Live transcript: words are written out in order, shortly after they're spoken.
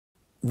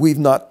We've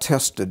not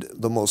tested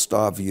the most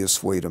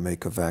obvious way to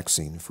make a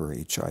vaccine for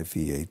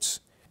HIV/AIDS,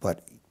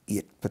 but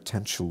it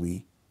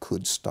potentially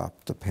could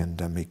stop the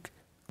pandemic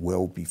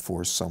well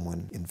before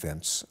someone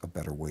invents a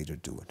better way to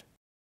do it.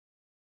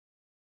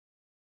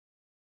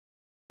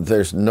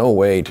 There's no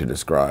way to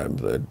describe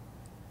the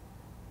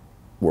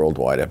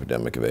worldwide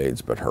epidemic of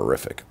AIDS but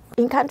horrific.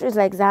 In countries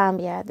like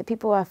Zambia, the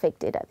people who are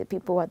affected are the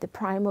people who are at the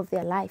prime of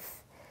their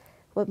life,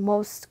 were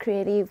most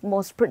creative,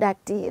 most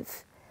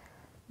productive,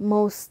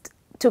 most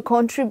to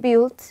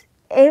contribute.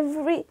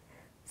 Every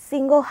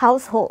single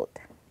household,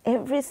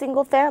 every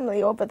single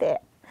family over there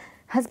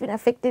has been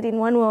affected in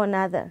one way or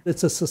another.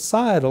 It's a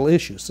societal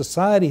issue.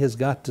 Society has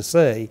got to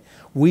say,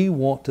 we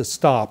want to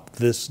stop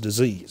this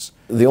disease.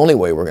 The only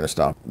way we're going to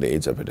stop the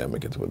AIDS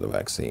epidemic is with a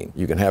vaccine.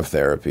 You can have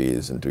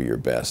therapies and do your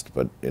best,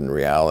 but in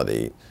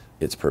reality,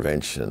 it's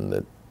prevention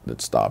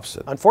that stops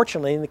it.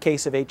 Unfortunately, in the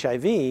case of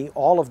HIV,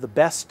 all of the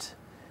best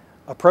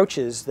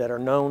approaches that are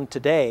known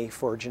today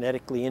for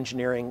genetically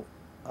engineering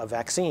a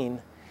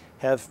vaccine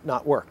have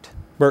not worked.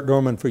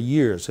 Dorman for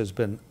years has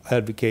been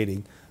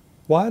advocating,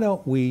 why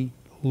don't we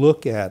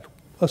look at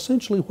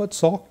essentially what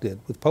Salk did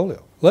with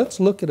polio? Let's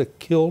look at a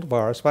killed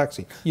virus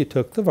vaccine. You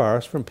took the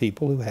virus from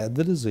people who had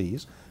the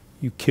disease,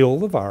 you kill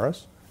the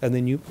virus, and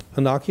then you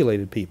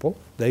inoculated people.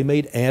 They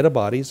made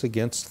antibodies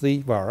against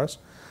the virus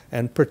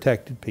and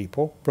protected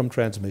people from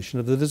transmission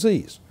of the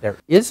disease. There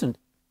isn't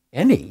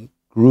any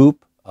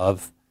group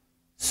of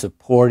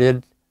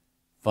supported,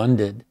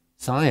 funded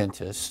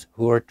scientists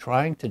who are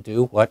trying to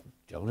do what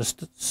Jonas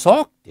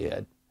Salk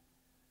did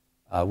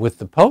with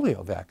the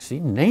polio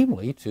vaccine,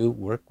 namely to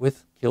work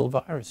with killed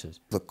viruses.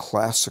 The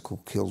classical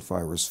killed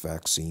virus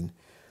vaccine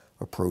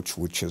approach,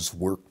 which has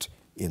worked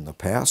in the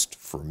past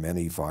for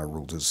many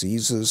viral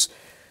diseases,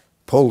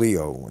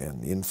 polio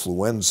and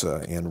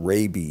influenza and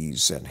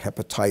rabies and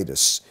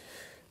hepatitis,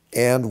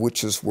 and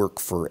which has worked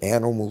for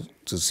animal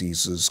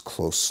diseases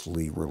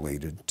closely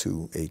related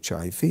to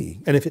HIV.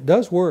 And if it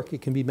does work,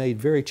 it can be made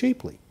very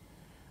cheaply.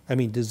 I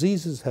mean,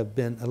 diseases have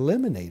been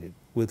eliminated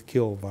with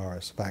killed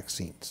virus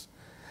vaccines.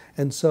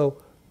 And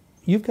so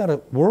you've got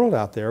a world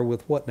out there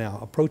with what now,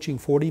 approaching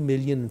 40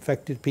 million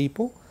infected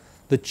people?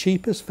 The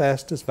cheapest,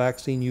 fastest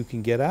vaccine you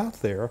can get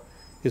out there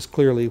is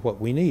clearly what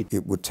we need.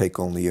 It would take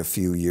only a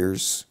few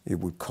years. It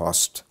would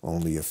cost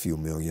only a few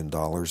 $1 million,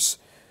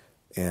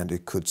 and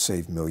it could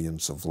save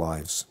millions of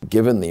lives.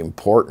 Given the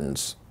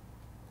importance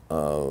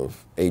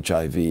of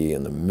HIV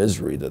and the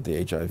misery that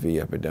the HIV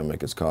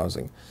epidemic is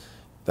causing,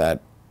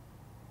 that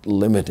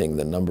limiting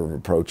the number of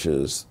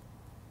approaches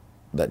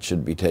that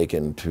should be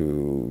taken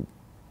to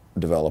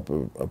develop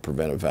a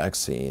preventive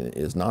vaccine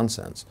is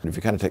nonsense. If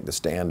you kind of take the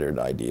standard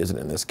ideas, and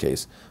in this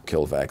case,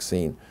 kill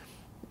vaccine,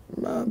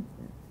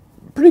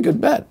 pretty good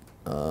bet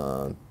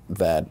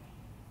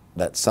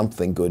that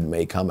something good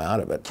may come out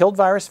of it. Killed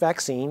virus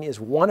vaccine is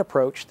one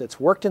approach that's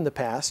worked in the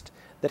past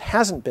that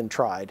hasn't been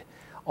tried.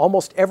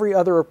 Almost every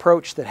other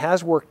approach that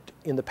has worked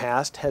in the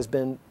past has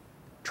been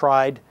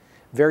tried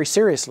very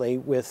seriously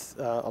with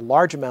a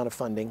large amount of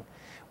funding,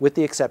 with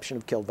the exception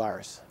of killed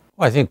virus.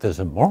 Well, I think there's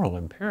a moral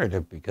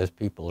imperative because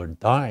people are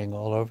dying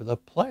all over the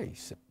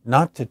place.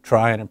 Not to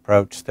try an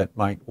approach that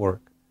might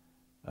work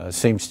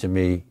seems to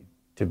me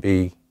to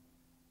be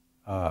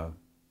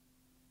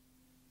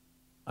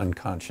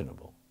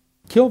unconscionable.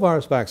 Killed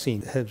virus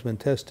vaccine has been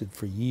tested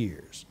for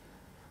years.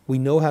 We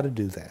know how to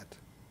do that.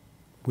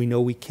 We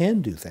know we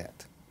can do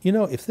that. You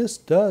know, if this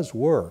does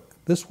work,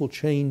 this will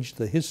change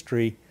the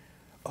history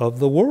of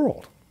the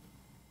world.